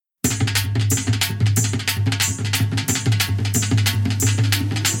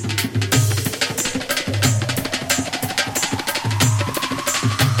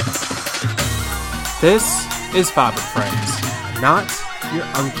This is Bob and Friends, not your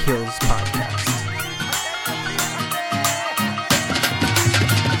uncle's podcast.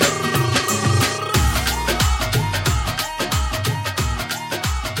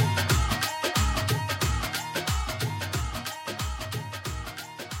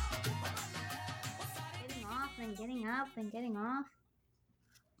 Getting off and getting up and getting off.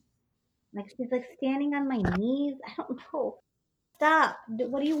 Like she's like standing on my knees. I don't know. Stop.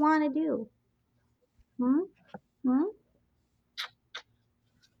 What do you want to do?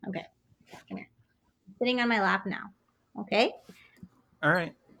 Okay. Come here. I'm sitting on my lap now. Okay. All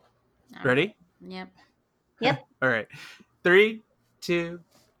right. Ready? Yep. All right. 3, 2,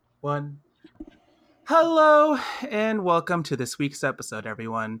 1. Hello and welcome to this week's episode,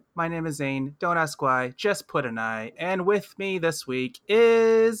 everyone. My name is Zane. Don't ask why, just put an I. And with me this week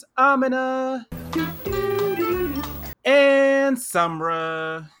is Amina and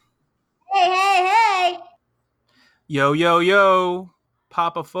Samra. Hey. Yo, yo, yo.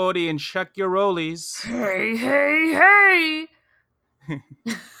 Pop a 40 and check your rollies. Hey.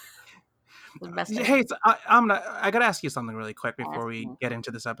 Hey, so I gotta ask you something really quick before we get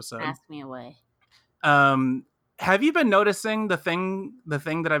into this episode. Ask me away. Have you been noticing the thing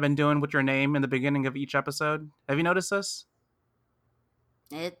that I've been doing with your name in the beginning of each episode? Have you noticed this?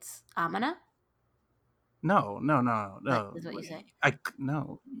 It's Amina? No. Is what you say?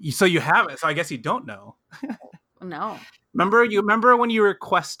 No. So you haven't. So I guess you don't know. No. Remember when you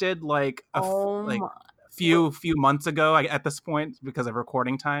requested like Oh, few months ago at this point because of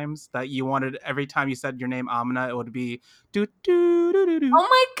recording times that you wanted every time you said your name Amina it would be do do do do do. Oh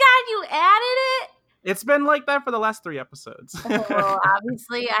my god, you added it? It's been like that for the last 3 episodes. Well,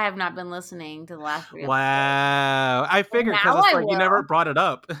 obviously I have not been listening to the last 3 episodes. Wow. I figured Now because it's I like you will. never brought it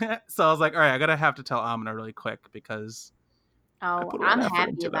up. So I was like, all right, I gotta have to tell Amina really quick because Oh, put a lot I'm of effort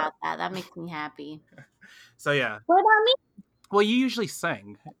happy into about that. That makes me happy. so yeah. What about me? Well, you usually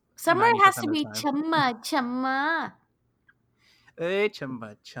sing. Summer 90% has of to the be time. chumma. Hey,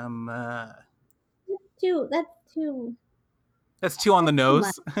 chumma. That's two. That's 2 on the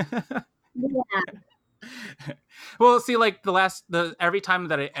nose. Yeah. Well, see, like every time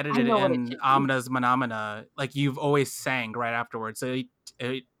that I edited know what it in should be. Amina's Manamina, like you've always sang right afterwards, so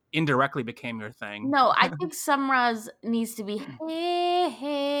it indirectly became your thing. No, I think Summer's needs to be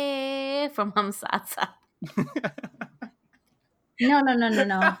hey from Hamsatsa. No.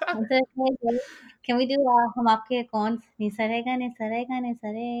 Can we do hum aapke kauns? Ni sarega ni sarega ni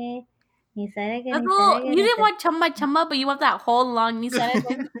sare. Ni sarega ni sarega. You didn't want chumma, but you want that whole long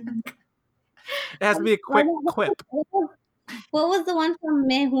Nisarega. It has to be a quick quip. What was the one from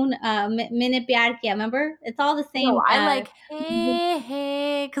Maine Pyar Kiya? Remember? It's all the same. No, I like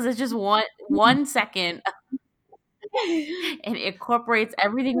hey because it's just 1 second and it incorporates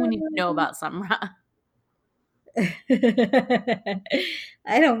everything we need to know about Samra.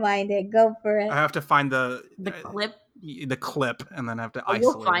 I don't mind it. Go for it. I have to find the clip. and then I have to You'll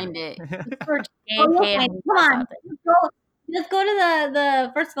isolate find it. Search Come on. Let's go to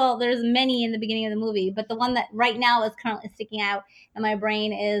the first of all, there's many in the beginning of the movie, but the one that right now is currently sticking out in my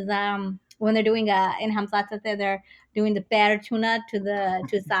brain is when they're doing in Hamsat they're doing the pair tuna to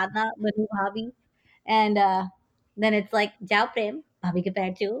Sadhna, the new Bhabhi, and then it's like Jao Prem, Bhabhi ke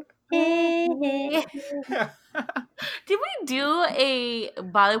pair chu. Did we do a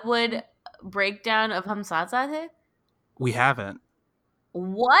Bollywood breakdown of Hamsat? We haven't.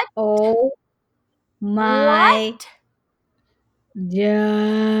 What? Oh my. What?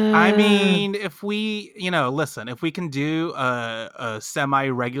 Yeah. I mean, if we, listen, if we can do a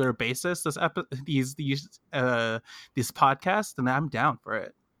semi-regular basis this podcast, then I'm down for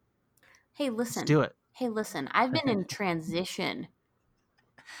it. Hey, listen. Let's do it. Hey, listen. I've been in transition.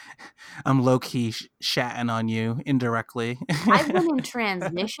 I'm low-key shatting on you indirectly. I've been in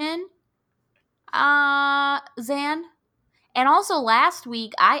transition, Zan. And also last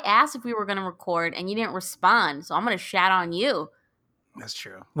week, I asked if we were going to record, and you didn't respond, so I'm going to shat on you. That's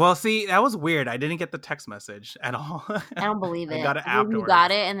true. Well, see, that was weird. I didn't get the text message at all. I don't believe it. I got it afterwards. You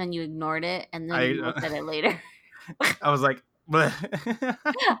got it, and then you ignored it, and then you looked at it later. I was like, bleh.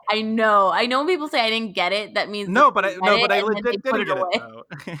 I know. When people say I didn't get it, that means but I legit didn't get away. it though.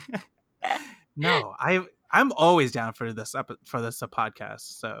 No, I'm always down for this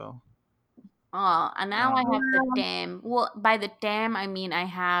podcast. So. Oh, and now I have the damn. Well, by the damn, I mean I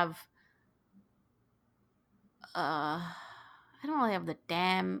have. I don't really have the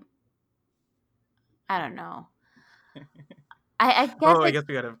damn. I don't know. I guess. Oh, I guess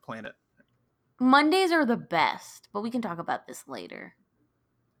we gotta plan it. Mondays are the best, but we can talk about this later.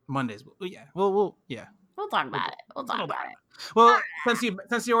 Mondays, yeah. Well, yeah. We'll talk about it. We'll talk about it. Well,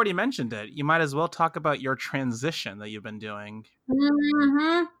 since you already mentioned it, you might as well talk about your transition that you've been doing.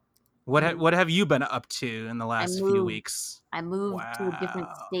 Mm-hmm. What have you been up to in the last few weeks? I moved to a different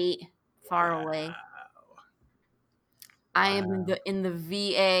Wow. state, far away. I am in the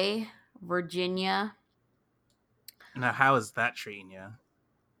VA, Virginia. Now, how is that treating you?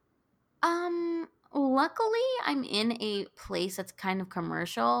 Luckily, I'm in a place that's kind of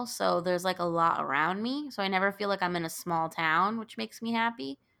commercial, so there's like a lot around me. So I never feel like I'm in a small town, which makes me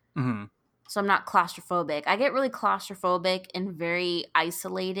happy. Mm-hmm. So I'm not claustrophobic. I get really claustrophobic and very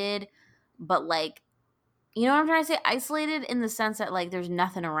isolated, but like, you know what I'm trying to say? Isolated in the sense that like there's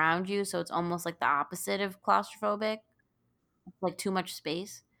nothing around you, so it's almost like the opposite of claustrophobic, like too much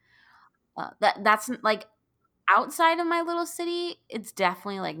space. That's like outside of my little city, it's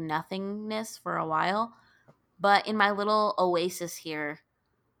definitely like nothingness for a while. But in my little oasis here,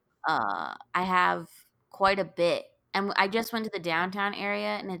 I have quite a bit. And I just went to the downtown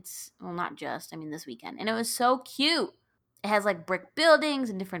area, and it's, well, not just, I mean, this weekend. And it was so cute. It has like brick buildings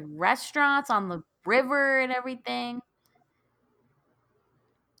and different restaurants on the river and everything.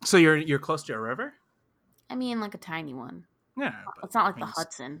 So you're close to a river? I mean, like a tiny one. Yeah. It's not like the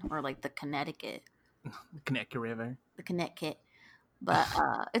Hudson or like the Connecticut. Connecticut River. The Connecticut. But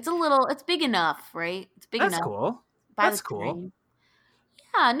it's big enough, right? It's big enough. That's cool. That's cool.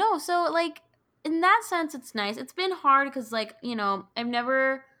 Yeah, no, so like in that sense it's nice. It's been hard because like, you know, I've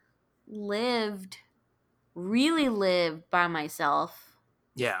never really lived by myself.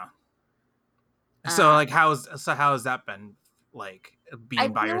 Yeah. So like how has that been, like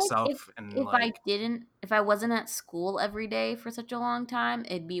being by yourself? Like if I wasn't at school every day for such a long time,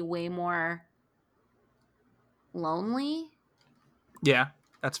 it'd be way more lonely. Yeah,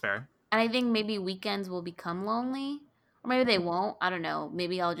 that's fair. And I think maybe weekends will become lonely. Or maybe they won't. I don't know.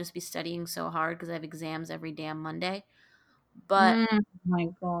 Maybe I'll just be studying so hard because I have exams every damn Monday. But oh my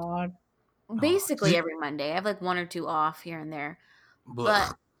God. Basically every Monday. I have like one or two off here and there.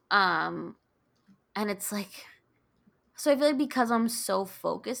 But and it's like, so I feel like because I'm so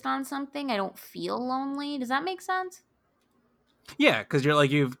focused on something, I don't feel lonely. Does that make sense? Yeah, because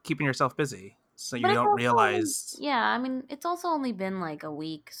you're keeping yourself busy. So you don't realize. Yeah, I mean, it's also only been like a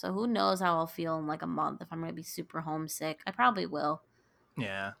week, so who knows how I'll feel in like a month if I'm gonna be super homesick. I probably will.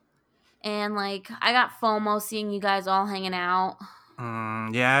 Yeah. And like, I got FOMO seeing you guys all hanging out.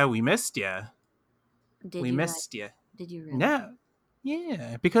 Yeah, we missed you. Missed you. Did you really? No.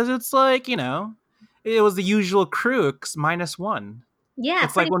 Yeah, because it's like, you know, it was the usual crew -1. Yeah,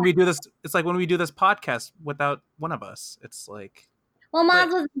 it's like when we do this. It's like when we do this podcast without one of us. It's like, well,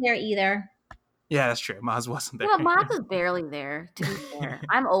 Maz wasn't there either. Yeah, that's true. Maz wasn't there. Well, Maz is barely there, to be fair.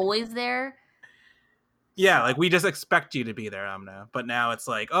 I'm always there. Yeah, like we just expect you to be there, Amna. But now it's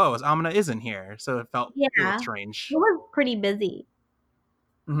like, oh, Amna isn't here, so it felt a little strange. It was pretty busy.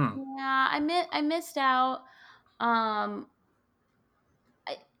 Mm-hmm. Yeah, I missed out. I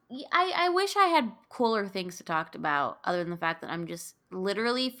wish I had cooler things to talk about other than the fact that I'm just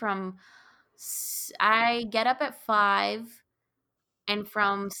literally I get up at 5 and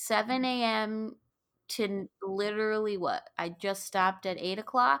from 7 a.m. to literally I just stopped at 8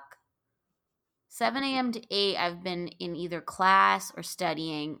 o'clock. 7 a.m. to 8, I've been in either class or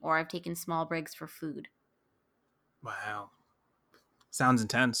studying, or I've taken small breaks for food. Wow. Sounds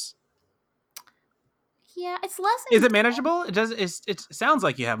intense. Yeah, it's less. Is it manageable? It sounds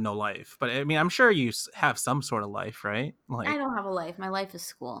like you have no life, but I mean, I'm sure you have some sort of life, right? Like, I don't have a life. My life is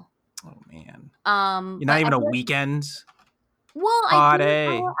school. Oh man. You're not even a weekend. Well,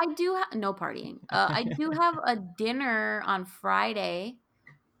 I do have no partying. I do have a dinner on Friday,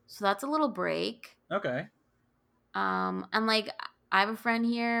 so that's a little break. Okay. And like I have a friend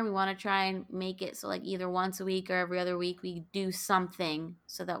here. We want to try and make it so like either once a week or every other week we do something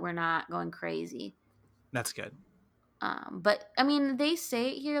so that we're not going crazy. That's good. But I mean, they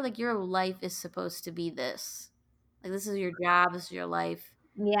say it here like your life is supposed to be this. Like this is your job. This is your life.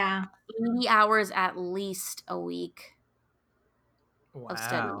 Yeah. 80 hours at least a week. Wow. Of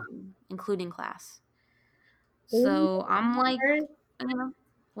studying, including class. So I'm like, I don't know.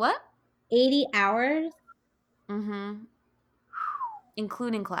 What? 80 hours? Mm-hmm.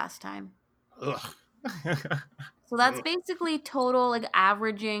 Including class time. Ugh. So that's basically total, like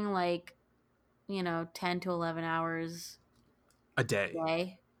averaging like, 10 to 11 hours a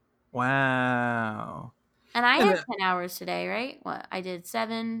day. Wow. And I had 10 hours today, right? What? I did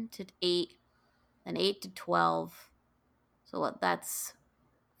 7 to 8, then 8 to 12. So what? That's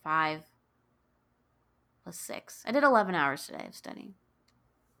 5 plus 6. I did 11 hours today of studying.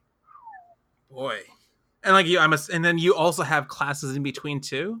 Boy. And like and then you also have classes in between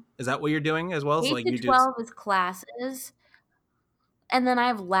too. Is that what you're doing as well? So 8 like to you do. 12 is classes, and then I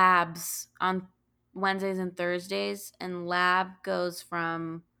have labs on Wednesdays and Thursdays, and lab goes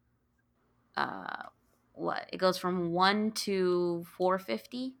from uh what? It goes from 1 to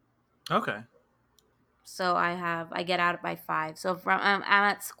 4:50. Okay. So I get out by 5. So I'm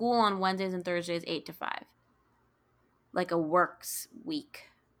at school on Wednesdays and Thursdays 8 to 5. Like a works week.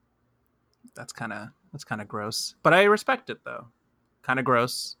 That's kind of gross, but I respect it though. Kind of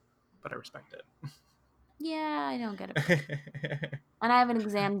gross, but I respect it. Yeah, I don't get it. And I have an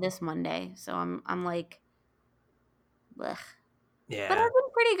exam this Monday, so I'm like, blech. Yeah. But I've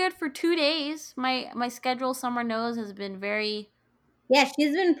been pretty good for 2 days. My schedule, Summer knows, has been very. Yeah,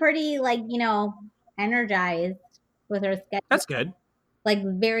 she's been pretty energized with her schedule. That's good. Like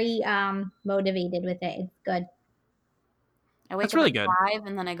very motivated with it. It's good. I wake That's up really at good. 5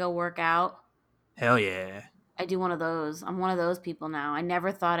 and then I go work out. Hell yeah. I do one of those. I'm one of those people now. I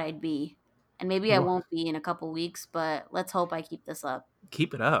never thought I'd be. And maybe I won't be in a couple weeks, but let's hope I keep this up.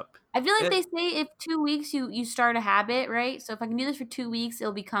 Keep it up. I feel like they say if 2 weeks you start a habit, right? So if I can do this for 2 weeks,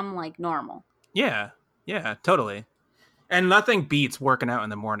 it'll become like normal. Yeah. Yeah, totally. And nothing beats working out in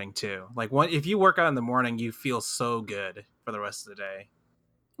the morning too. Like if you work out in the morning, you feel so good for the rest of the day.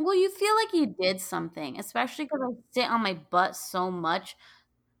 Well, you feel like you did something, especially because I sit on my butt so much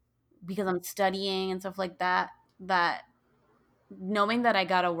because I'm studying and stuff like that, that knowing that I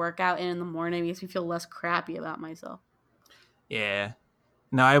got to work out in the morning makes me feel less crappy about myself. Yeah.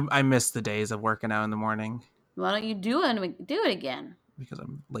 No, I miss the days of working out in the morning. Why don't you do it again? Because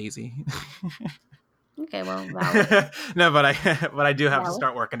I'm lazy. Okay, well, no, but I do have to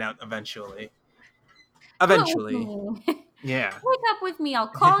start working out eventually. Eventually. Yeah. Wake up with me. I'll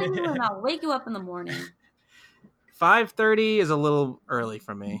call you and I'll wake you up in the morning. 5:30 is a little early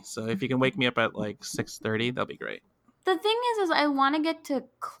for me. So if you can wake me up at like 6:30, that'll be great. The thing is I want to get to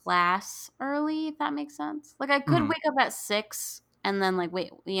class early, if that makes sense. Like I could wake up at 6 and then like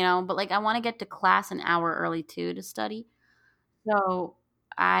wait, but like I want to get to class an hour early too to study. So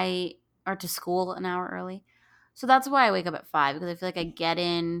or to school an hour early. So that's why I wake up at 5, because I feel like I get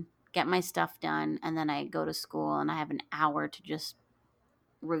in, get my stuff done, and then I go to school and I have an hour to just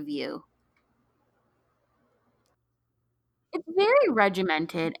review. It's very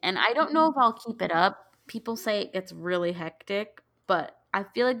regimented, and I don't know if I'll keep it up. People say it gets really hectic, but I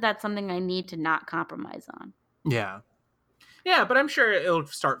feel like that's something I need to not compromise on. Yeah. Yeah, but I'm sure it'll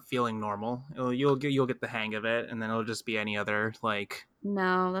start feeling normal. You'll get the hang of it, and then it'll just be any other like.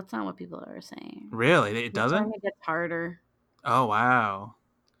 No, that's not what people are saying. Really, it doesn't. It gets harder. Oh wow!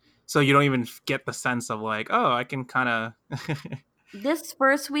 So you don't even get the sense of like, oh, I can kind of. This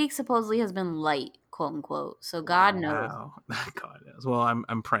first week supposedly has been light, quote unquote. So God knows. God knows. Well,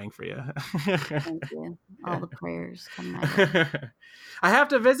 I'm praying for you. Thank you. All the prayers come my way. I have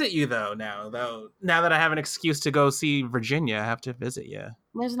to visit you though. Now that I have an excuse to go see Virginia, I have to visit you.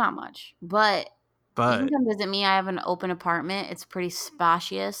 There's not much, but you can come visit me. I have an open apartment. It's pretty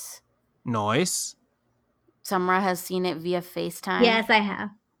spacious. Nice. Sumra has seen it via FaceTime. Yes, I have.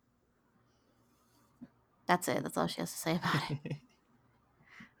 That's it. That's all she has to say about it.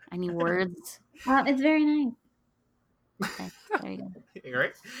 Any words? It's very nice. Okay, there you go.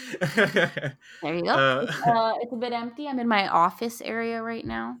 Right? There you go. It's a bit empty. I'm in my office area right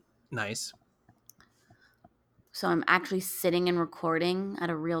now. Nice. So I'm actually sitting and recording at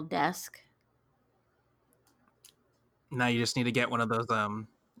a real desk. Now you just need to get one of those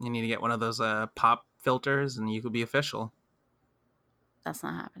pop filters and you could be official. That's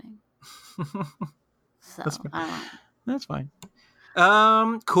not happening. So That's fine.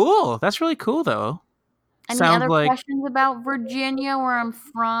 Cool. That's really cool though. Any other questions about Virginia, where I'm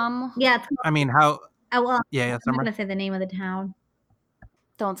from? Yeah. I mean, how? Yeah. I'm not gonna say the name of the town.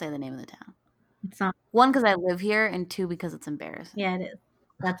 Don't say the name of the town. It's not. 1, because I live here, and 2, because it's embarrassing. Yeah, it is.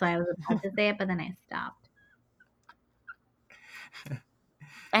 That's why I was about to say it, but then I stopped.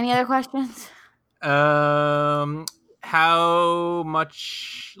 Any other questions? How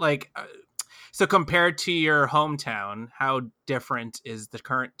much so compared to your hometown, how different is the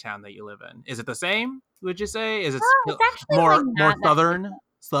current town that you live in? Is it the same? Would you say? Is it more southern?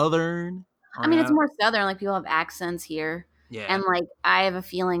 Southern? I mean, it's more southern. Like people have accents here. Yeah. And like I have a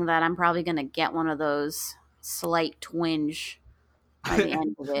feeling that I'm probably gonna get one of those slight twinge by the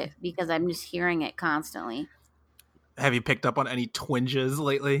end of it, because I'm just hearing it constantly. Have you picked up on any twinges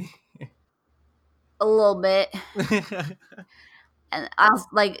lately? A little bit. And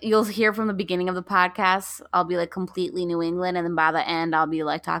you'll hear from the beginning of the podcast, I'll be like completely New England, and then by the end I'll be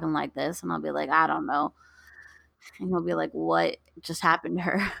like talking like this, and I'll be like, I don't know. And he'll be like, what just happened to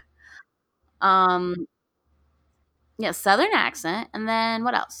her? Yeah, Southern accent. And then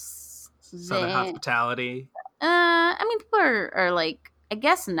what else? Southern hospitality. I mean, people are like, I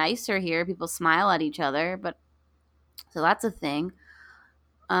guess, nicer here. People smile at each other, but so that's a thing.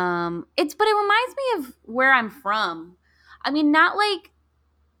 But it reminds me of where I'm from. I mean, not like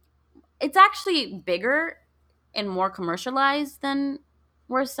it's actually bigger and more commercialized than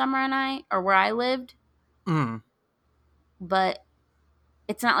where Summer and I or where I lived, Mm. but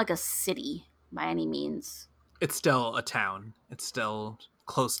it's not like a city by any means. It's still a town. It's still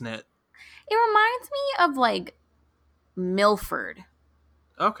close knit. It reminds me of like Milford.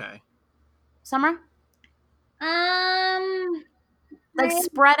 Okay. Summer? Like I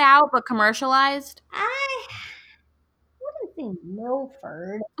spread out but commercialized. I wouldn't say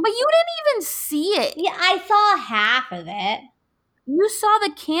Milford. But you didn't even see it. Yeah, I saw half of it. You saw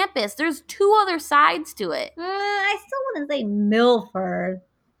the campus. There's 2 other sides to it. I still wouldn't say Milford.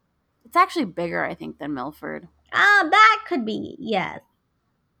 It's actually bigger, I think, than Milford. That could be, yes.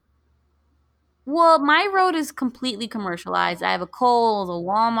 Well, my road is completely commercialized. I have a Kohl's, a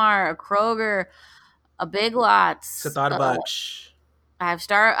Walmart, a Kroger, a Big Lots. Starbucks. I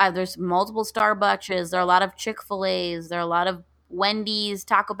have there's multiple Starbucks. There are a lot of Chick-fil-A's. There are a lot of Wendy's,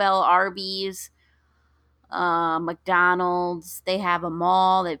 Taco Bell, Arby's, McDonald's. They have a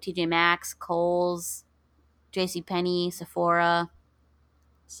mall. They have TJ Maxx, Kohl's, JCPenney, Sephora.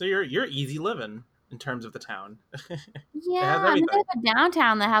 So you're easy living in terms of the town. Yeah, has I mean, they everything. have a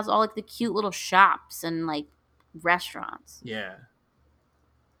downtown that has all like the cute little shops and like restaurants Yeah.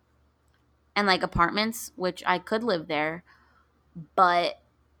 and like apartments, which I could live there, but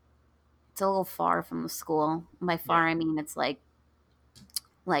it's a little far from the school. By far, Yeah. I mean it's like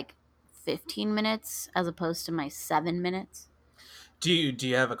 15 minutes as opposed to my 7 minutes. Do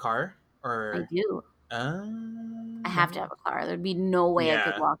you have a car I or? do. I have to have a car. There'd be no way I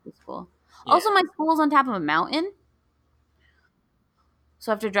could Yeah. walk to school. Yeah. Also, my school's on top of a mountain.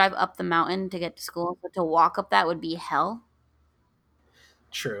 So I have to drive up the mountain to get to school. So to walk up that would be hell.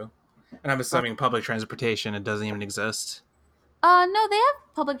 True. And I'm assuming public transportation, it doesn't even exist. No, they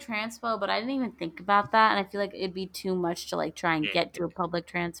have public transpo, but I didn't even think about that, and I feel like it'd be too much to like try and get to a public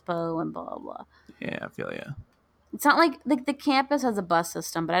transpo and blah blah blah. Yeah, I feel you. It's not like the campus has a bus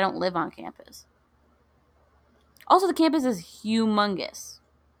system, but I don't live on campus. Also, the campus is humongous.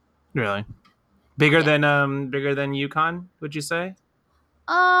 Really? Bigger than Yukon, would you say?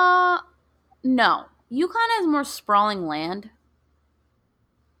 No. Yukon has more sprawling land.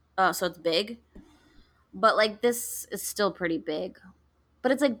 So it's big. But like this is still pretty big.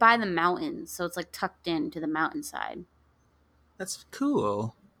 But it's like by the mountains, so it's like tucked into the mountainside. That's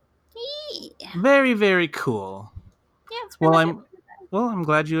cool. Yeah. Very, very cool. Yeah, it's pretty I'm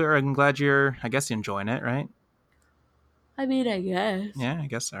glad you're I guess you're enjoying it, right? I mean, I guess. Yeah, I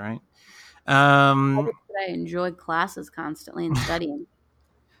guess all right. I enjoy classes constantly and studying.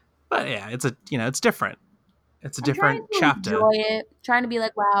 But yeah, it's different. It's a different chapter. Enjoy it. Trying to be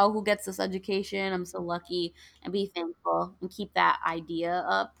like, wow, who gets this education? I'm so lucky, and be thankful and keep that idea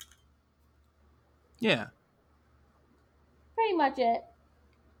up. Yeah. Pretty much it.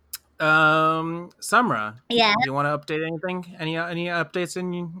 Samra. Yeah. Do you want to update anything? Any updates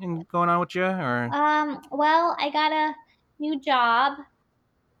in going on with you or? Well, I got a new job.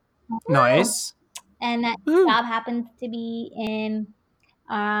 Nice. And that job happens to be in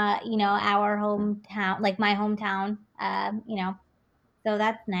our hometown, like my hometown, so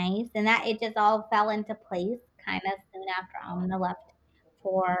that's nice. And that it just all fell into place kind of soon after Amna left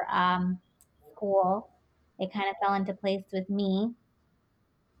for school. It kind of fell into place with me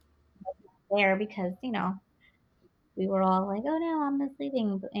there because, we were all like, oh no, Amna's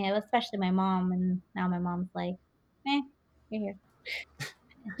leaving, especially my mom. And now my mom's like, you're here.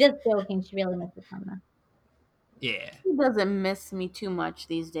 Just joking. She really misses Amna. Yeah. She doesn't miss me too much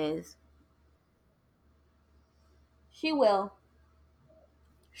these days. She will.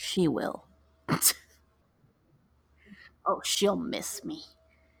 She will. Oh, she'll miss me.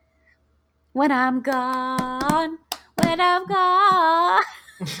 When I'm gone. You're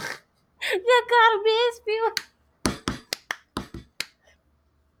gonna miss me.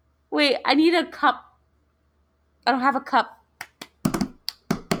 Wait, I need a cup. I don't have a cup.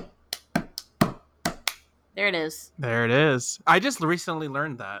 There it is. There it is. I just recently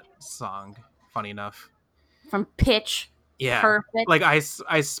learned that song. Funny enough. From Pitch. Yeah. Perfect. Like I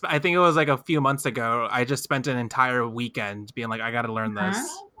think it was like a few months ago. I just spent an entire weekend being like, I got to learn this.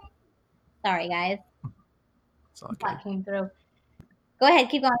 Sorry, guys. It's all That came through. Go ahead,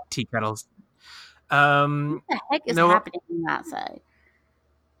 keep going. Tea kettles. What the heck is happening on that side?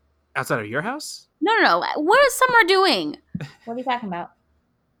 Outside of your house? No. What is Summer doing? What are you talking about?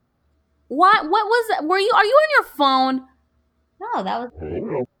 What was that? Are you on your phone? No, that was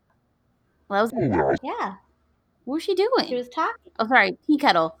Well, that was, yeah. what was she doing? She was talking. Oh, sorry, tea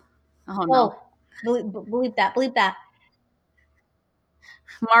kettle. Oh no. Believe that. Believe that.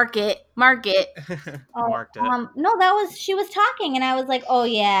 Mark it. Oh, Marked it. no, she was talking, and I was like, oh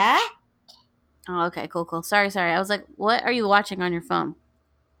yeah. Oh, okay, cool. Sorry. I was like, what are you watching on your phone?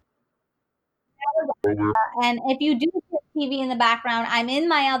 And if you do see TV in the background, I'm in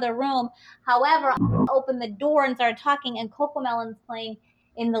my other room. However, I opened the door and started talking, and CoComelon's playing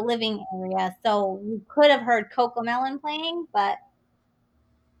in the living area. So you could have heard CoComelon playing, but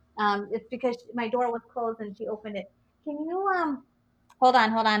it's because my door was closed and she opened it. Can you hold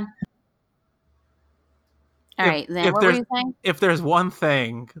on? All right, Zan, what were you saying? If there's one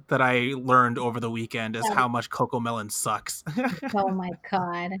thing that I learned over the weekend is how much CoComelon sucks. Oh my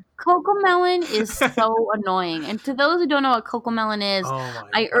god. CoComelon is so annoying. And to those who don't know what CoComelon is,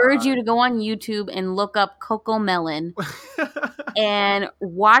 I urge you to go on YouTube and look up CoComelon and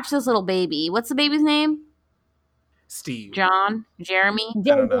watch this little baby. What's the baby's name? Steve. John? Jeremy?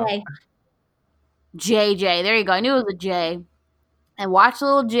 JJ. There you go. I knew it was a J. And watch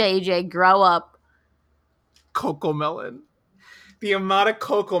little JJ grow up. CoComelon. The amount of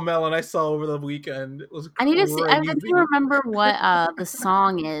CoComelon I saw over the weekend was crazy. I need to remember what the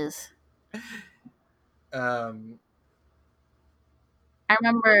song is. I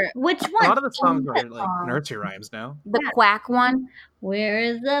remember which one. A lot of the songs are like nursery rhymes now. The quack one. Where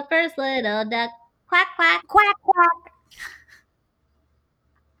is the first little duck? Quack quack quack quack.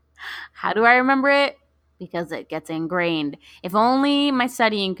 How do I remember it? Because it gets ingrained. If only my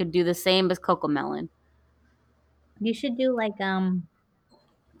studying could do the same as CoComelon. You should do like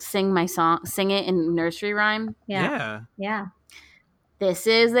sing it in nursery rhyme. Yeah. This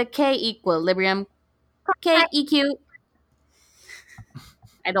is the K equilibrium. K-E-Q.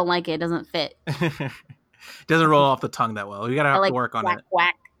 I don't like it. It doesn't fit. Doesn't roll off the tongue that well. You gotta work on it.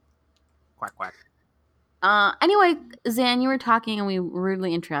 Quack. Quack. Anyway, Zan, you were talking and we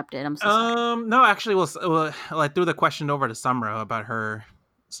rudely interrupted. I'm so sorry. No, actually, I threw the question over to Sumra about her.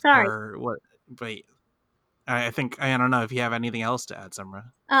 Sorry. Wait. I don't know if you have anything else to add,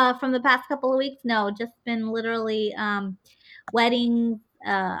 Sumra. From the past couple of weeks, no, just been literally weddings,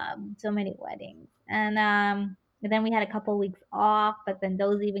 so many weddings, and then we had a couple of weeks off, but then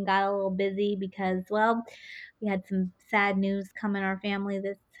those even got a little busy because, well, we had some sad news come in our family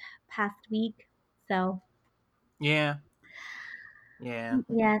this past week. So yeah.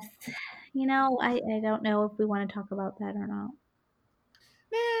 Yes, I don't know if we want to talk about that or not.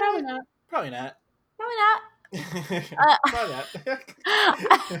 Probably not. Probably not. I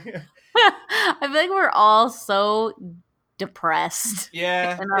feel like we're all so depressed.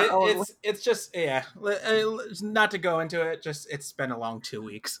 Yeah, it's just not to go into it. Just it's been a long 2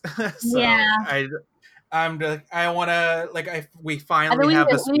 weeks. So yeah, I want to we finally have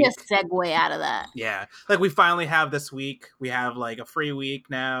this week. We need a segue out of that. Yeah, we finally have this week. We have a free week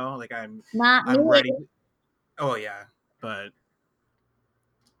now. I'm ready. Oh yeah, but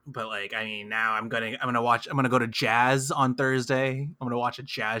now I'm gonna go to jazz on Thursday. I'm gonna watch a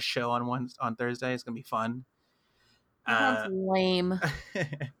jazz show on Thursday. It's gonna be fun. That's lame.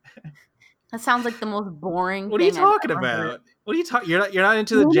 That sounds like the most boring. What are you talking about? What are you talking? You're not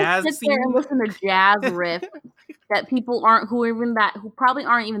into the jazz scene. Sit there and listen to jazz riff that people who probably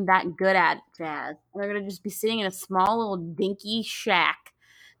aren't even that good at jazz. They're gonna just be sitting in a small little dinky shack.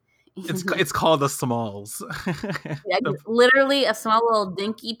 It's called the Smalls. Yeah, literally a small little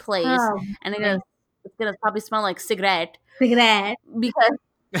dinky place, and it's gonna probably smell like cigarette because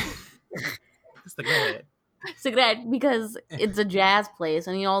because it's a jazz place,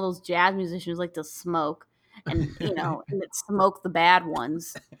 and all those jazz musicians like to smoke, and and smoke the bad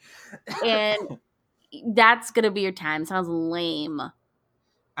ones, and that's gonna be your time. Sounds lame.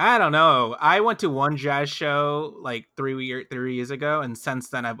 I don't know. I went to one jazz show 3 years ago, and since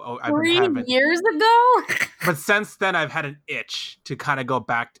then I've 3 years ago. But since then I've had an itch to kind of go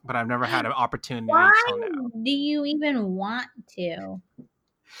back, but I've never had an opportunity. Why do you even want to?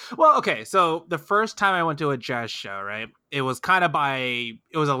 Well, okay, so the first time I went to a jazz show, right? It was it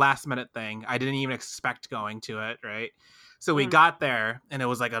was a last minute thing. I didn't even expect going to it, right? So we got there, and it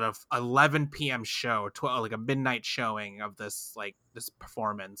was an 11 p.m. show, a midnight showing of this this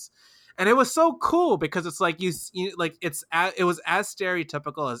performance, and it was so cool because it's it was as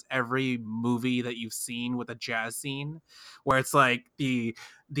stereotypical as every movie that you've seen with a jazz scene, where it's an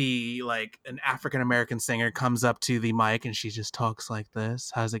African American singer comes up to the mic and she just talks like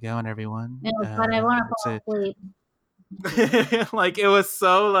this. How's it going, everyone? No, but I want to fall asleep. Like it was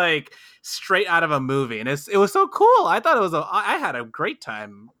so like straight out of a movie, and it was so cool. I thought I had a great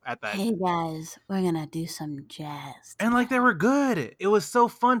time at that. Hey guys, we're gonna do some jazz. And like they were good. It was so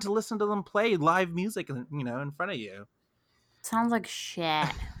fun to listen to them play live music, in front of you. Sounds like shit.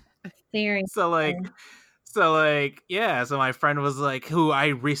 Seriously. So yeah, so my friend was like, who I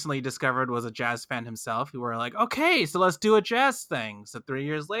recently discovered was a jazz fan himself. We were like, okay, so let's do a jazz thing. So 3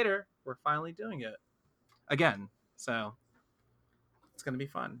 years later, we're finally doing it again. So it's gonna be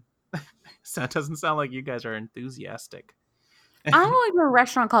fun. So it doesn't sound like you guys are enthusiastic. I'm going to a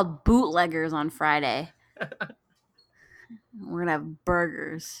restaurant called Bootleggers on Friday. We're gonna have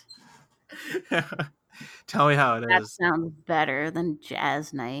burgers. Tell me how it That is. sounds better than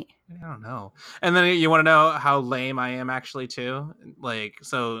jazz night. I don't know. And then you want to know how lame I am actually too. Like,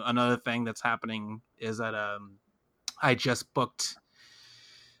 so another thing that's happening is that I booked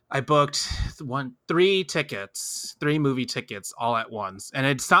 3 movie tickets all at once, and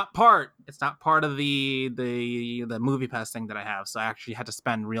it's not part of the movie pass thing that I have. So I actually had to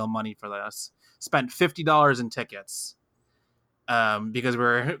spend real money for this. Spent $50 in tickets.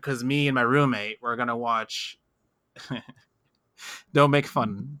 Because me and my roommate we're gonna watch. Don't make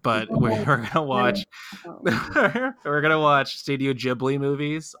fun, but we're gonna watch. We're gonna watch Studio Ghibli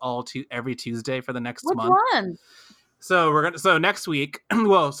movies every Tuesday for the next Which month. one? So next week.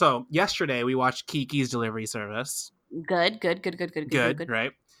 Well, so yesterday we watched Kiki's Delivery Service. Good.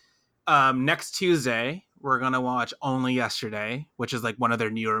 Right. Next Tuesday we're gonna watch Only Yesterday, which is like one of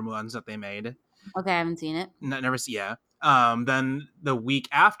their newer ones that they made. Okay, I haven't seen it. Never see. Yeah. Then the week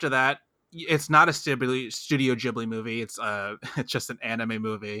after that, it's not a Studio Ghibli movie. It's just an anime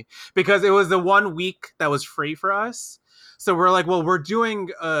movie because it was the 1 week that was free for us. So we're like, well, we're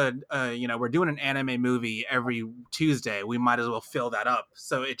doing we're doing an anime movie every Tuesday. We might as well fill that up.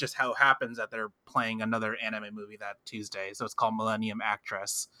 So it just how happens that they're playing another anime movie that Tuesday. So it's called Millennium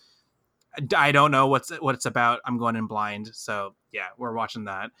Actress. I don't know what it's about. I'm going in blind. So yeah, we're watching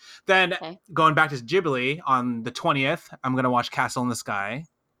that. Then going back to Ghibli on the 20th, I'm going to watch Castle in the Sky.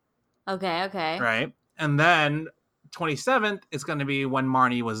 Okay. Right. And then 27th is going to be When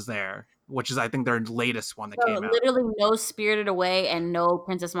Marnie Was There, which is, I think, their latest one that came out. Literally no Spirited Away and no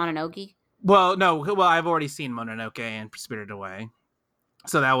Princess Mononoke? Well, no. Well, I've already seen Mononoke and Spirited Away.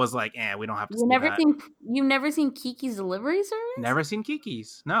 So that was like, we don't have to see that. You've never seen Kiki's Delivery Service? Never seen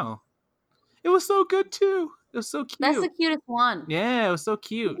Kiki's. No. It was so good, too. It was so cute. That's the cutest one. Yeah, it was so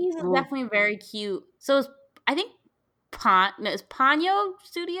cute. Kiki's is definitely very cute. So it's, I think, it's Ponyo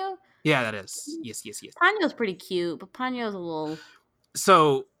Studio? Yeah, that is. Yes. Ponyo's pretty cute, but Ponyo's a little...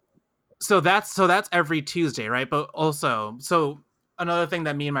 So that's every Tuesday, right? But also, so another thing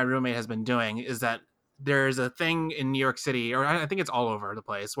that me and my roommate has been doing is that there's a thing in New York City, or I think it's all over the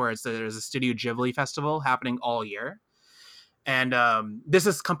place, where there's a Studio Ghibli festival happening all year. And this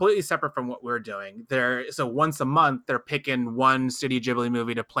is completely separate from what we're doing. So once a month, they're picking one Studio Ghibli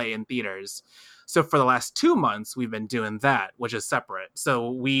movie to play in theaters. So for the last 2 months, we've been doing that, which is separate.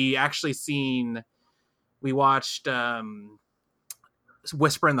 So we watched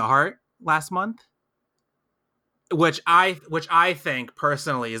Whisper in the Heart last month, which I think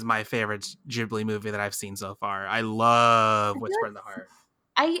personally is my favorite Ghibli movie that I've seen so far. I love Whisper in the Heart.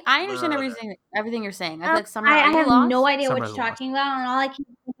 I understand everything you're saying. I have no idea what you're talking about, and all I can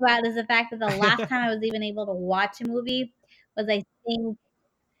think about is the fact that the last time I was even able to watch a movie was, I think,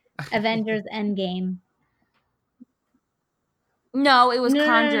 Avengers Endgame. No, it was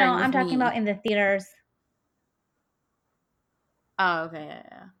Conjuring. No, I'm talking about in the theaters. Oh, okay,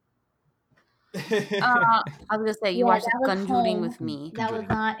 yeah. I was gonna say you watched Conjuring with me. That was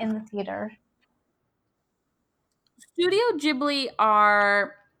not in the theater. Studio Ghibli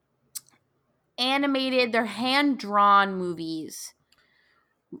are animated, they're hand-drawn movies.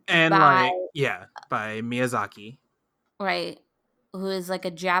 And by Miyazaki. Right. Who is like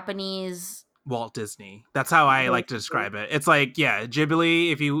a Japanese Walt Disney. That's how I like to describe it. It's like, yeah,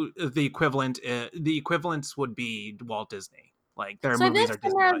 Ghibli, the equivalents would be Walt Disney. Like their movies are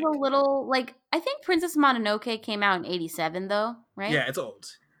Disney. A little like, I think Princess Mononoke came out in 1987 though, right? Yeah, it's old.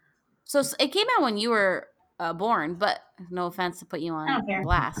 So it came out when you were born, but no offense to put you on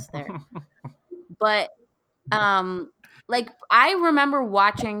blast there. But like I remember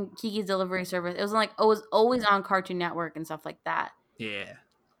watching Kiki's Delivery Service. It was always on Cartoon Network and stuff like that. Yeah.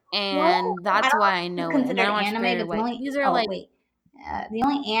 And that's why I know it. And I watch Spirited Away. These are the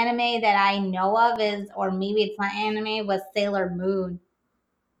only anime that I know of is, or maybe it's not anime, was Sailor Moon.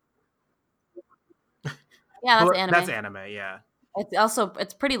 Yeah, that's anime. That's anime, yeah.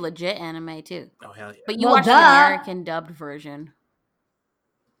 It's pretty legit anime too. Oh hell yeah! But you watched the American dubbed version.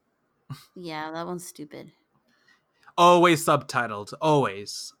 Yeah, that one's stupid. Always subtitled.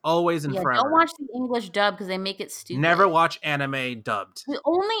 Always and Yeah, forever. don't watch the English dub because they make it stupid. Never watch anime dubbed. The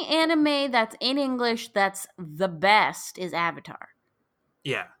only anime that's in English that's the best is Avatar.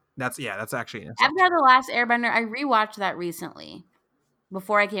 Yeah, that's actually Avatar: The Last Airbender. I rewatched that recently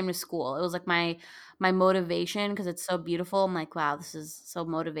before I came to school. It was like my motivation because it's so beautiful. I'm like, wow, this is so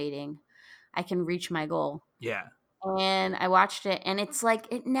motivating. I can reach my goal. Yeah. And I watched it, and it's like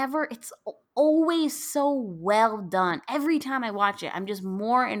it's always so well done. Every time I watch it, I'm just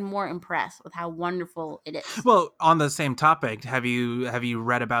more and more impressed with how wonderful it is. Well, on the same topic, have you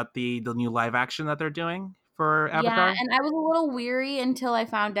read about the new live action that they're doing for Avatar? Yeah, and I was a little weary until I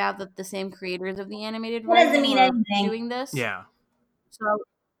found out that the same creators of the animated That doesn't version mean were anything. doing this. Yeah. So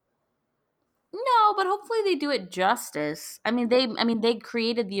no, but hopefully they do it justice. I mean, they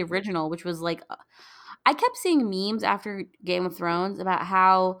created the original, which was like, I kept seeing memes after Game of Thrones about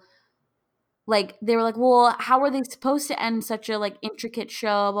how, like, they were like, well, how are they supposed to end such a like intricate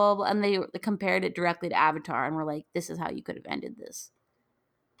show, blah, blah, blah, and they compared it directly to Avatar, and were like, this is how you could have ended this.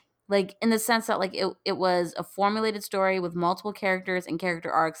 Like, in the sense that like it was a formulated story with multiple characters and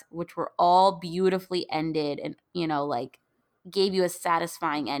character arcs, which were all beautifully ended, and like gave you a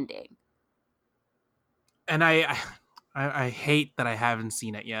satisfying ending. And I hate that I haven't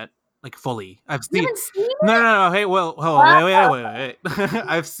seen it yet, like fully. You haven't seen it? No. Hey, well, hold on, wait.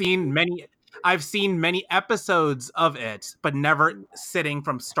 I've seen many episodes of it, but never sitting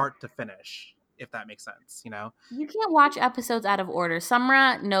from start to finish. If that makes sense, You can't watch episodes out of order.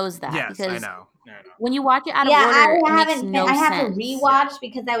 Samra knows that. Yes, because I know. when you watch it out of order, it makes no sense. I have to rewatch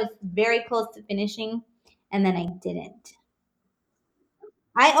because I was very close to finishing, and then I didn't.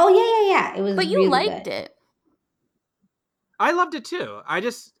 Yeah. It was. But you really liked good. it. I loved it too. I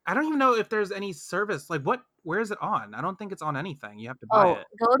don't even know if there's any service. Like, where is it on? I don't think it's on anything. You have to buy it.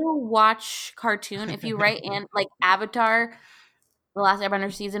 Go to Watch Cartoon. If you write and like Avatar, The Last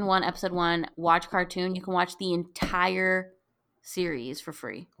Airbender Season 1, Episode 1, Watch Cartoon, you can watch the entire series for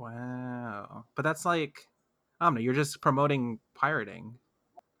free. Wow. But that's like, I don't know, you're just promoting pirating.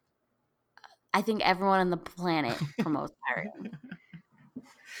 I think everyone on the planet promotes pirating.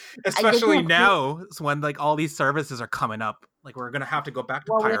 Especially now, when like all these services are coming up. Like, we're gonna have to go back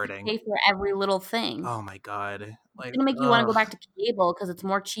to pirating. We have to pay for every little thing. Oh my god! Like, it's gonna make you want to go back to cable because it's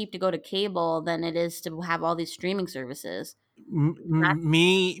more cheap to go to cable than it is to have all these streaming services.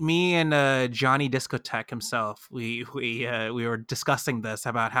 Me and Johnny Discotheque himself, we were discussing this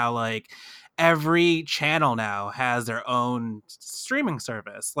about how like every channel now has their own streaming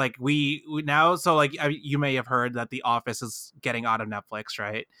service. Like we now, so like you may have heard that The Office is getting out of Netflix,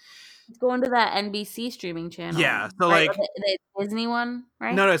 right? It's going to that NBC streaming channel. Yeah, so right? like the Disney one,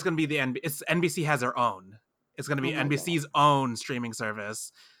 right? No, it's going to be the NBC has their own. It's going to be NBC's own streaming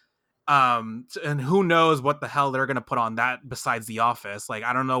service. And who knows what the hell they're going to put on that besides The Office. Like,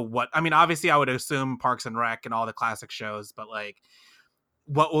 I don't know what. I mean, obviously, I would assume Parks and Rec and all the classic shows, but like,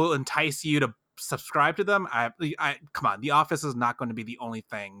 what will entice you to subscribe to them? I come on, The Office is not going to be the only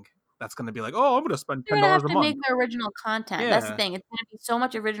thing that's going to be like, oh, I'm going to spend $10 a month. They're going to have to make the original content. Yeah. That's the thing. It's going to be so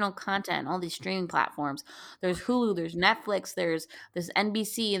much original content on all these streaming platforms. There's Hulu, there's Netflix, there's this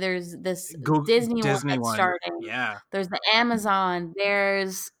NBC, there's this Disney one that's starting. Yeah. There's the Amazon,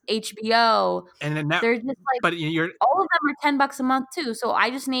 there's HBO. And then there's just like, but all of them are $10 a month too. So I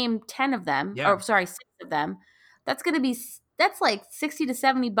just named 10 of them, or sorry, 6 of them. That's like $60 to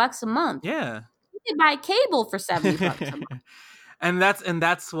 $70 a month. Yeah. You can buy cable for $70 a month. And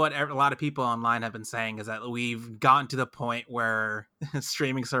that's what a lot of people online have been saying, is that we've gotten to the point where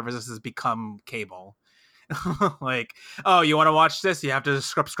streaming services has become cable. Like, oh, you want to watch this? You have to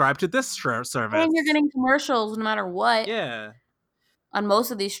subscribe to this service. And you're getting commercials no matter what. Yeah. On most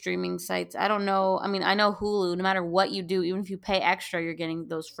of these streaming sites. I don't know. I mean, I know Hulu, no matter what you do, even if you pay extra, you're getting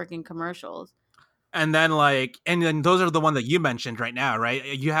those freaking commercials. And then those are the one that you mentioned right now, right?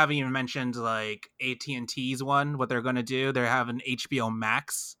 You haven't even mentioned like AT&T's one, what they're going to do. They're having HBO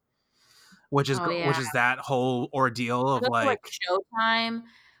Max, which is that whole ordeal of like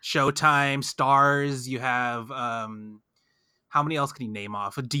Showtime, Stars. You have how many else can you name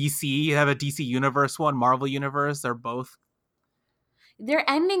off? DC. You have a DC Universe one, Marvel Universe. They're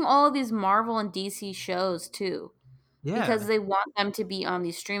ending all of these Marvel and DC shows too. Yeah. Because they want them to be on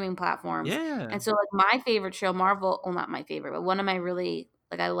these streaming platforms. Yeah. And so like my favorite show, Marvel, well, not my favorite, but one of my really,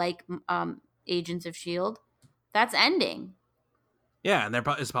 like, I like Agents of S.H.I.E.L.D. That's ending. Yeah, and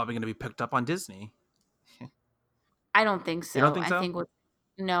it's probably going to be picked up on Disney. I don't think so. You don't think so?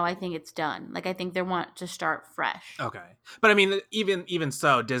 No, I think it's done. Like, I think they want to start fresh. Okay. But I mean, even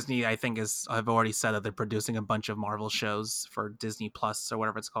so, Disney, I think I've already said that they're producing a bunch of Marvel shows for Disney Plus or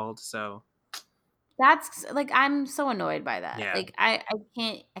whatever it's called. So That's like I'm so annoyed by that. Yeah. Like I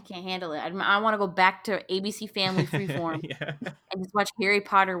can't handle it. I want to go back to ABC Family Freeform Yeah. and just watch Harry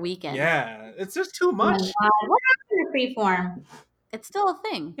Potter Weekend. Yeah. It's just too Oh my much. God. What happened to Freeform? It's still a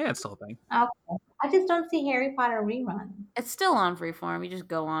thing. Yeah, it's still a thing. Okay. I just don't see Harry Potter reruns. It's still on Freeform. You just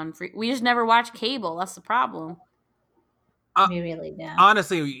go on free. We just never watch cable. That's the problem. We really do.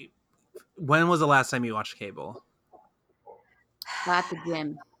 Honestly, when was the last time you watched cable? At the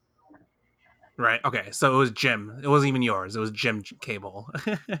gym. Right. Okay. So it was Jim. It wasn't even yours. It was Jim cable. It's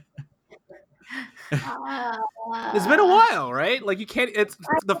been a while, right? Like you can't. It's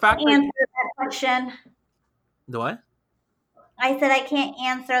the fact that answer that question. the what? I said I can't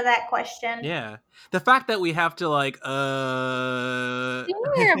answer that question. Yeah, the fact that we have to like Senior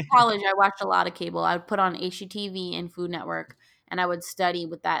year of college, I watched a lot of cable. I would put on HGTV and Food Network, and I would study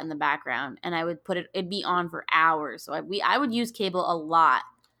with that in the background, and I would put it. It'd be on for hours. So I would use cable a lot.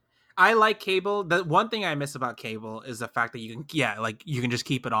 I like cable. The one thing I miss about cable is the fact that you can just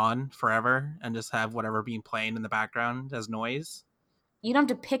keep it on forever and just have whatever being playing in the background as noise. You don't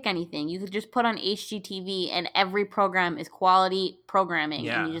have to pick anything. You could just put on HGTV, and every program is quality programming,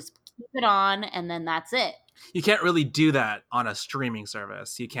 Yeah. and you just keep it on, and then that's it. You can't really do that on a streaming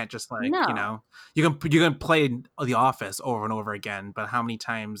service. You can't just like No. you can play The Office over and over again, but how many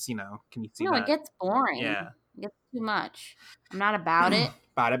times can you see No, that? it gets boring. Yeah. It gets too much. I'm not about it.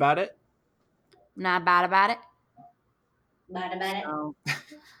 Bad about it? I'm not bad about it. Not about it. So,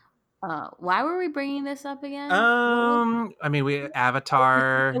 why were we bringing this up again? I mean, we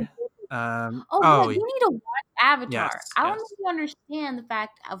Avatar. Yeah, you need to watch Avatar. Yes, I don't yes. know if you understand the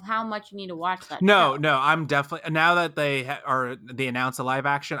fact of how much you need to watch that. No, show. I'm definitely now that they announced a live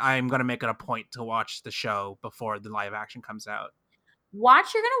action. I'm gonna make it a point to watch the show before the live action comes out. You're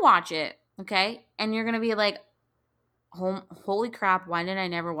gonna watch it, okay? And you're gonna be like, holy crap, why did I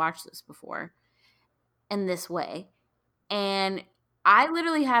never watch this before in this way? And I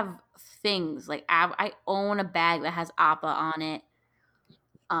literally have things like I own a bag that has Appa on it.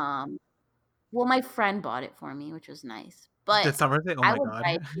 Well, my friend bought it for me, which was nice. But Did Summer say, "Oh I my would god"?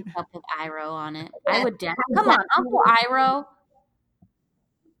 buy a teacup with Iroh on it. I would come on, Uncle Iroh.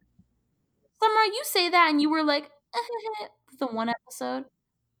 Summer, you say that, and you were like, the one episode.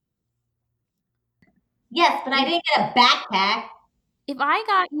 Yes, but I didn't get a backpack. If I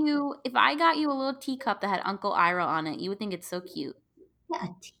got you a little teacup that had Uncle Iroh on it, you would think it's so cute. Yeah, a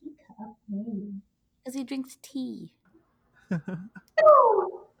teacup. Maybe. Because he drinks tea.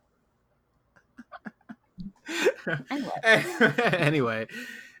 Ooh. Anyway,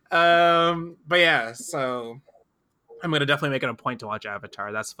 but yeah, so I'm gonna definitely make it a point to watch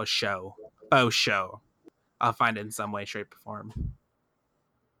Avatar. That's for show. Oh, show. I'll find it in some way, shape, or form.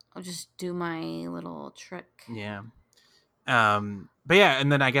 I'll just do my little trick. Yeah. But yeah,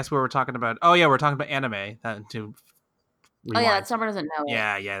 and then I guess we were talking about. Oh yeah, we're talking about anime. That Summer doesn't know.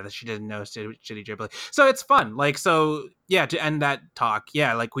 Yeah, that she didn't know Shitty Ghibli. So it's fun. Like, so yeah, to end that talk,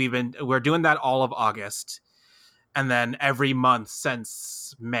 yeah, like we're doing that all of August, and then every month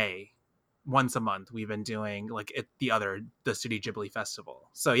since May, once a month, we've been doing like the Studio Ghibli Festival.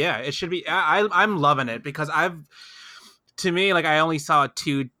 So yeah, it should be. I'm loving it because I only saw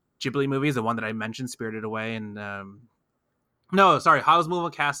 2 Ghibli movies. The one that I mentioned, Spirited Away, and Howl's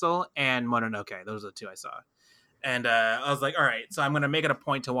Moving Castle and Mononoke. Those are the 2 I saw. And I was like, all right, so I'm going to make it a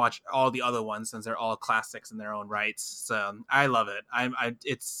point to watch all the other ones since they're all classics in their own rights. So I love it.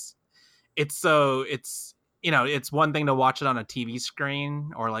 It's one thing to watch it on a TV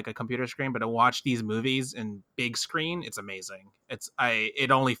screen or like a computer screen, but to watch these movies in big screen, it's amazing.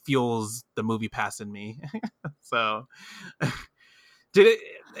 It only fuels the movie pass in me. So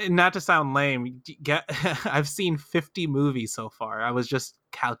not to sound lame, I've seen 50 movies so far. I was just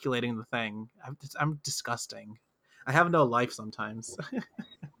calculating the thing. I'm disgusting. I have no life sometimes.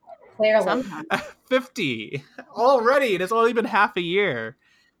 Clearly. 50 already, and it's only been half a year.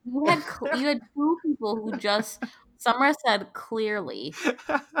 You had 2 people who just Summer said clearly.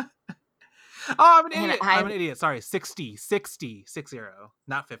 I'm an idiot. Sorry, 60,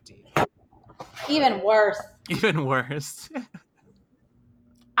 not 50. Even worse.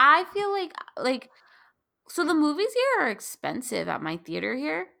 I feel like so the movies here are expensive at my theater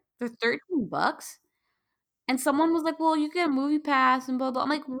here. They're $13. And someone was like, well, you get a movie pass and blah, blah. I'm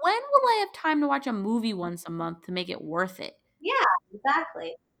like, when will I have time to watch a movie once a month to make it worth it? Yeah,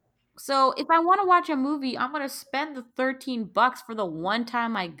 exactly. So if I want to watch a movie, I'm going to spend the $13 for the one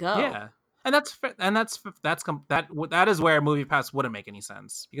time I go. Yeah. And that is where a movie pass wouldn't make any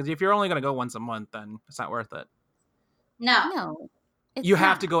sense. Because if you're only going to go once a month, then it's not worth it. No. You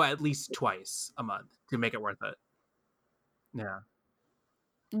have to go at least twice a month to make it worth it. Yeah.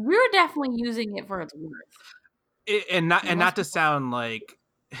 We're definitely using it for its worth. And not to sound like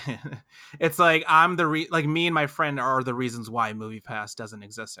it's like I'm like me and my friend are the reasons why MoviePass doesn't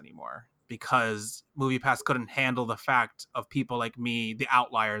exist anymore, because MoviePass couldn't handle the fact of people like me, the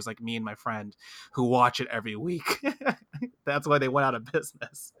outliers like me and my friend, who watch it every week. That's why they went out of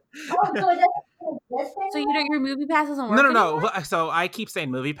business. Oh, so it doesn't exist So anymore? your MoviePass doesn't work No. anymore? So I keep saying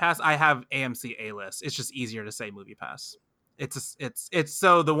MoviePass. I have AMC A-List. It's just easier to say MoviePass. It's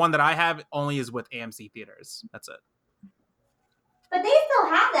so the one that I have only is with AMC theaters. That's it. But they still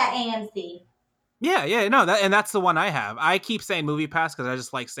have that AMC. Yeah, no, that's the one I have. I keep saying MoviePass because I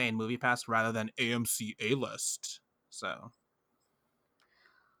just like saying MoviePass rather than AMC A-List. So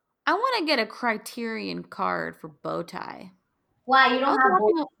I want to get a Criterion card for Bowtie. Why, you don't have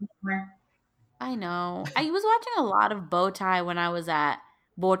both anymore? I know. I was watching a lot of Bowtie when I was at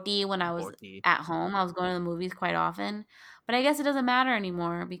Boti, when I was Boti. at home. I was going to the movies quite often. But I guess it doesn't matter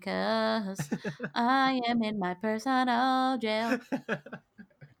anymore because I am in my personal jail.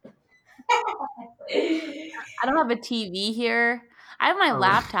 I don't have a TV here. I have my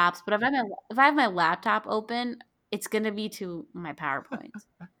laptops, but if I have my laptop open, it's gonna be to my PowerPoints.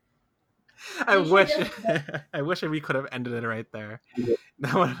 I wish we could have ended it right there.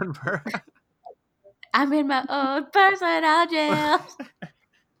 That would have been perfect. I'm in my own personal jail.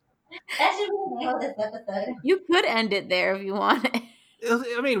 That should be the name of this episode. You could end it there if you wanted.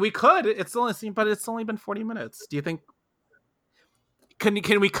 I mean, we could. It's only been 40 minutes. Do you think?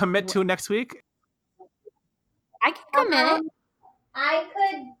 Can we commit to next week? I can commit. I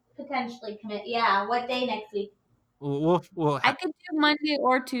could potentially commit. Yeah. What day next week? I could do Monday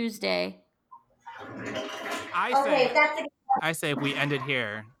or Tuesday. I say if we end it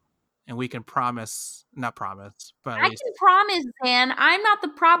here, and we can not promise, but I can promise, Dan. I'm not the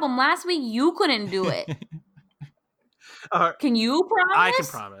problem. Last week you couldn't do it. Can you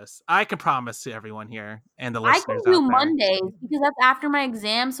promise? I can promise to everyone here and the listeners. I can do Mondays because that's after my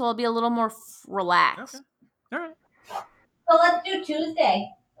exam, so I'll be a little more relaxed. Okay. All right. So let's do Tuesday.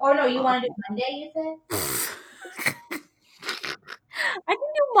 Or no, you want to do Monday, you said? I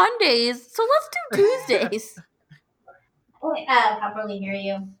can do Mondays, so let's do Tuesdays. Okay, I properly hear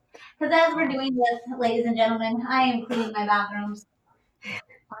you. Because as we're doing this, ladies and gentlemen, I am cleaning my bathrooms.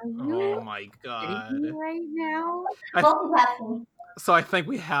 Are you? Oh my god! Right now. So I think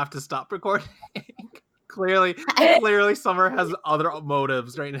we have to stop recording. Clearly, Summer has other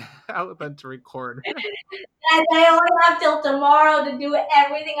motives right now than to record. And I only have till tomorrow to do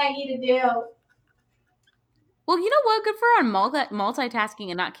everything I need to do. Well, you know what? Good for her on multitasking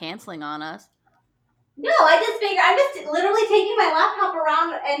and not canceling on us. No, I just figure I'm just literally taking my laptop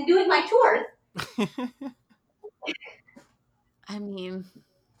around and doing my chores. I mean,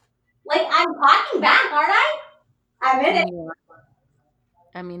 like I'm talking back, aren't I? I'm in it.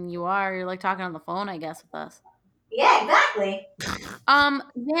 I mean, you are. You're like talking on the phone, I guess, with us. Yeah, exactly.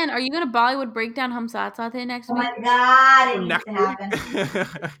 Dan, are you gonna Bollywood breakdown Hum Saath Saath next week? Oh my god, it needs to happen.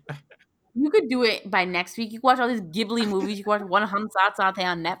 You could do it by next week. You can watch all these Ghibli movies. You can watch one Hum Saath Saath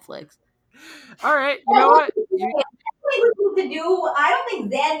on Netflix. All right, you know what? I don't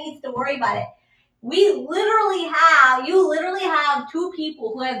think Zan needs to worry about it. You literally have two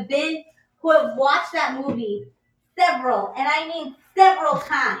people who have watched that movie several times.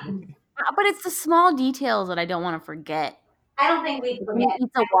 But it's the small details that I don't want to forget. I don't think we forget. He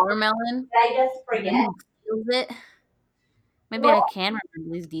eats a watermelon. I just forget. Feels it. Maybe I can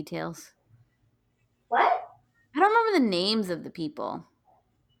remember these details. What? I don't remember the names of the people.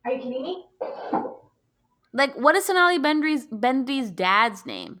 Are you kidding me? Like, what is Sonali Bendry's dad's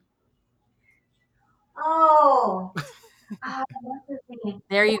name? Oh. What's his name?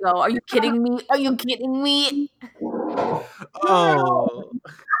 There you go. Are you kidding me? Are you kidding me? Oh.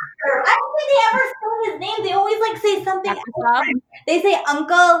 I don't think they ever say his name. They always say something else. They say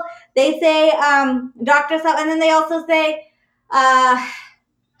uncle. They say Dr. Sub, and then they also say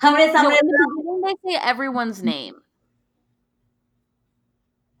they say everyone's name.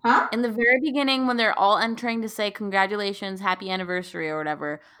 Huh? In the very beginning, when they're all entering to say congratulations, happy anniversary, or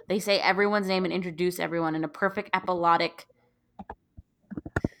whatever, they say everyone's name and introduce everyone in a perfect epilogic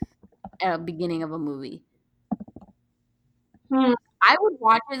beginning of a movie. I would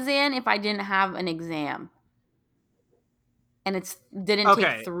watch it, Zan, if I didn't have an exam. And it didn't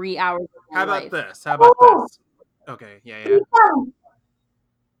take 3 hours of my life. This? How about this? Okay, yeah.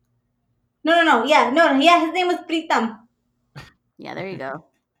 No. Yeah, his name was Pritam. Yeah, there you go.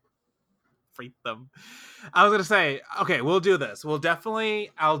 Pritam. I was gonna say, okay, we'll do this. I'll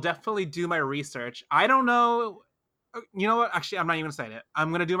definitely do my research. I don't know You know what? Actually, I'm not even gonna say it.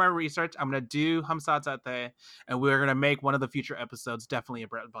 I'm gonna do my research. I'm gonna do Hum Saath Saath Hai, and we're gonna make one of the future episodes definitely a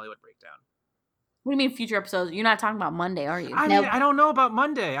Bollywood breakdown. What do you mean future episodes? You're not talking about Monday, are you? I mean, I don't know about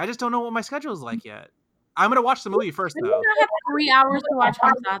Monday. I just don't know what my schedule is like yet. I'm gonna watch the movie first, Do you though. not have 3 hours to watch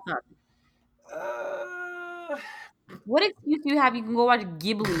Hum Saath Saath? What excuse do you have? You can go watch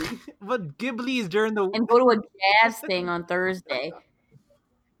Ghibli But Ghibli is during the and go to a jazz thing on Thursday.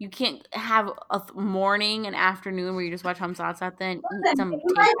 You can't have a morning and afternoon where you just watch Hum Saath Saath and eat some If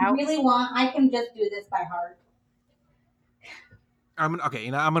you guys takeout. really want, I can just do this by heart. Okay.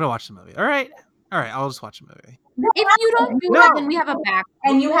 I'm gonna watch the movie. All right. I'll just watch the movie. If you don't do it, then we have a back.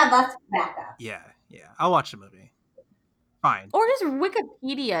 And you have us back up. Yeah. I'll watch the movie. Fine. Or just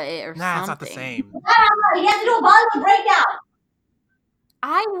Wikipedia it or Nah, something. it's not the same. He has to do a Bollywood breakdown.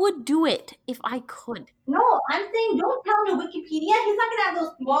 I would do it if I could. No, I'm saying don't tell him to Wikipedia. He's not gonna have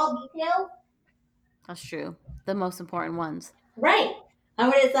those small details. That's true. The most important ones. Right.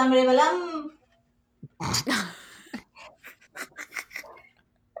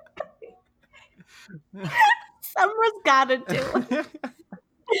 Summer's gotta do it.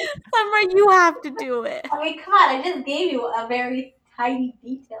 Summer, you have to do it. I mean, come on, I just gave you a very tiny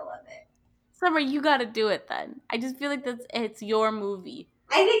detail of it. Summer, you gotta do it then. I just feel like it's your movie.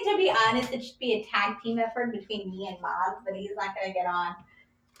 I think, to be honest, it should be a tag team effort between me and Maz, but he's not gonna get on.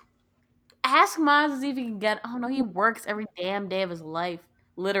 Ask Maz to see if he can get. Oh no, he works every damn day of his life,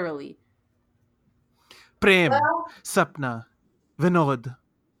 literally. Prem, Well, Sapna, Vinod,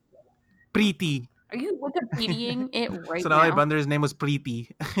 Preeti. Are you Wikipediaing it right Sonali now? Bandar's name was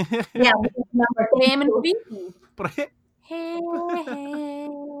Preeti. yeah, number Damn and two. Preeti. Hey, hey.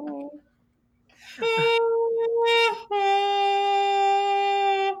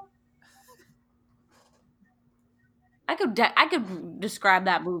 I could describe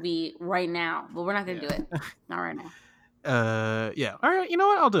that movie right now, but we're not gonna do it. Not right now. Yeah. All right. You know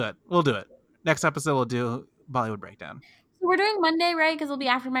what? I'll do it. We'll do it. Next episode, we'll do Bollywood breakdown. So we're doing Monday, right? Because it'll be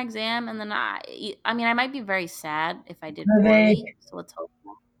after my exam, and then I mean, I might be very sad if I did poorly. So let's hope.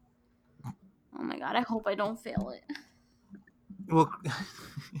 Oh my god! I hope I don't fail it. We'll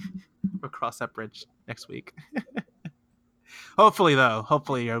cross that bridge next week. Hopefully, though.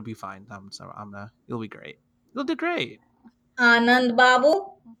 Hopefully, you'll be fine. You'll be great. You'll do great. Anand Babu.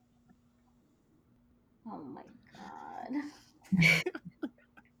 Oh my god.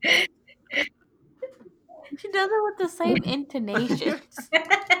 She does it with the same intonations. The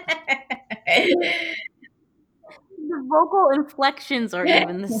vocal inflections are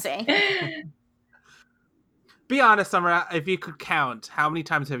even the same. Be honest, Summer. If you could count, how many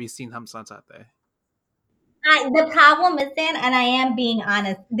times have you seen Hum Saath Saath Hai? The problem is, Dan, and I am being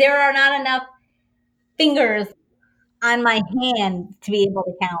honest, there are not enough fingers on my hand to be able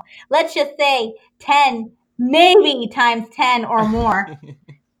to count. Let's just say 10, maybe times 10 or more.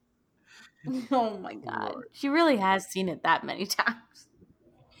 Oh my god. She really has seen it that many times.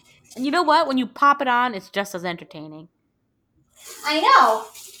 And you know what? When you pop it on, it's just as entertaining. I know.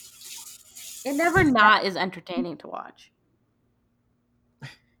 It never not is entertaining to watch.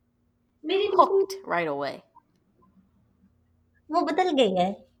 Hooked right away. वो बदल गई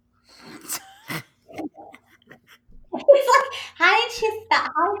है. It's like, how did she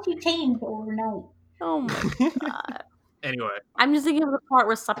stop? How did she change overnight? Oh my god. Anyway. I'm just thinking of the part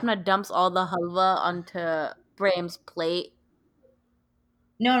where Sapna dumps all the halwa onto Prem's plate.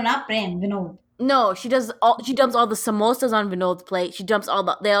 No, not Prem, Vinod. No, she dumps all the samosas on Vinod's plate.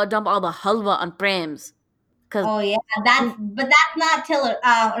 They all dump all the halwa on Prem's. Oh yeah, that's not till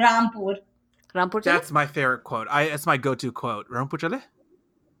Rampur. Rampur Chale? That's my favorite quote. It's my go-to quote. Rampur Chale?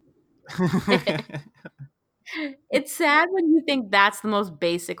 It's sad when you think that's the most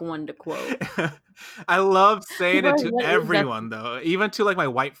basic one to quote. I love saying it to What is that? everyone, though. Even to like my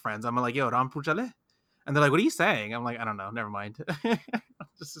white friends. I'm like, yo, Rampur Chale? And they're like, what are you saying? I'm like, I don't know. Never mind.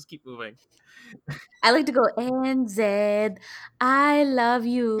 just keep moving. I like to go, NZ, I love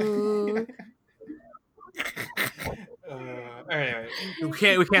you. Anyway, we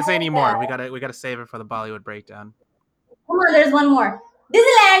can't say any more. We gotta save it for the Bollywood breakdown. Come on, there's one more.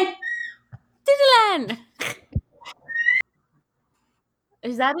 Disneyland.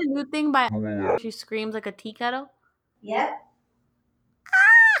 Is that a new thing by she screams like a tea kettle? Yep.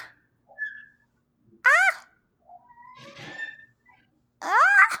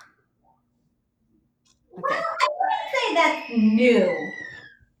 Okay. Well, I wouldn't say that's new.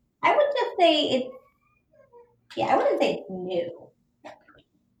 I would just say it's. Yeah, I wouldn't say it's new.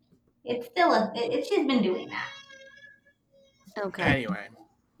 It's still she's been doing that. Okay. Anyway,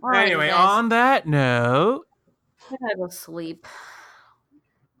 Alrighty, guys. on that note, I gotta go sleep.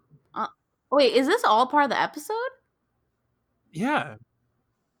 Wait, is this all part of the episode? Yeah.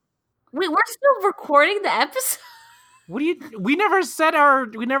 Wait, we're still recording the episode? What do you? We never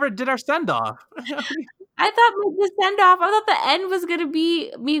did our send off. I thought the send off. I thought the end was gonna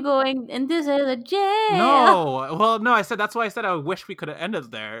be me going, and this is a jail. No, well, no. I said that's why I said I wish we could have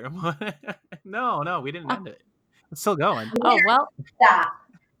ended there. No, we didn't end it. It's still going. Oh well. Stop.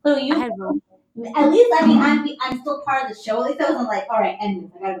 So you, I had room. at least, I mean, I'm still part of the show. At least I wasn't like, all right, end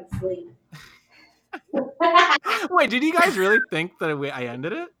this. I gotta go to sleep. Wait, did you guys really think that I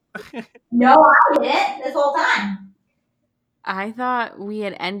ended it? No, I didn't this whole time. I thought we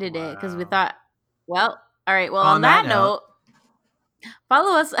had ended it because we Wow. thought, well, all right. Well, on that note,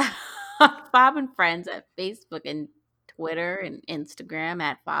 follow us on Fob and Friends at Facebook and Twitter and Instagram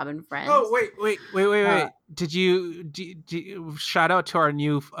at Fob and Friends. Oh wait! Did you shout out to our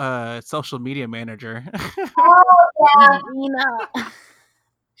new social media manager? Oh yeah. Nina.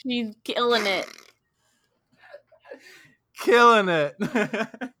 She's killing it. Killing it.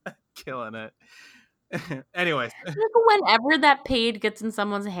 Killing it. Anyways. Whenever that page gets in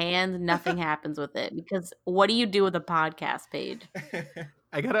someone's hands, nothing happens with it because what do you do with a podcast page?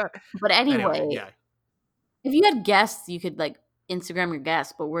 But anyway, yeah. If you had guests, you could like Instagram your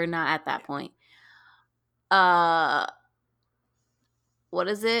guests, but we're not at that point. What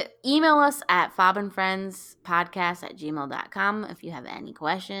is it? Email us at fobandfriendspodcast@gmail.com if you have any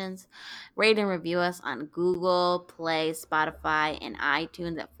questions. Rate and review us on Google Play, Spotify, and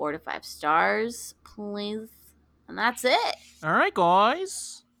iTunes at 4 to 5 stars, please. And that's it. All right,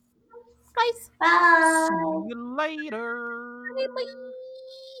 guys. Guys. Bye. See you later. Bye.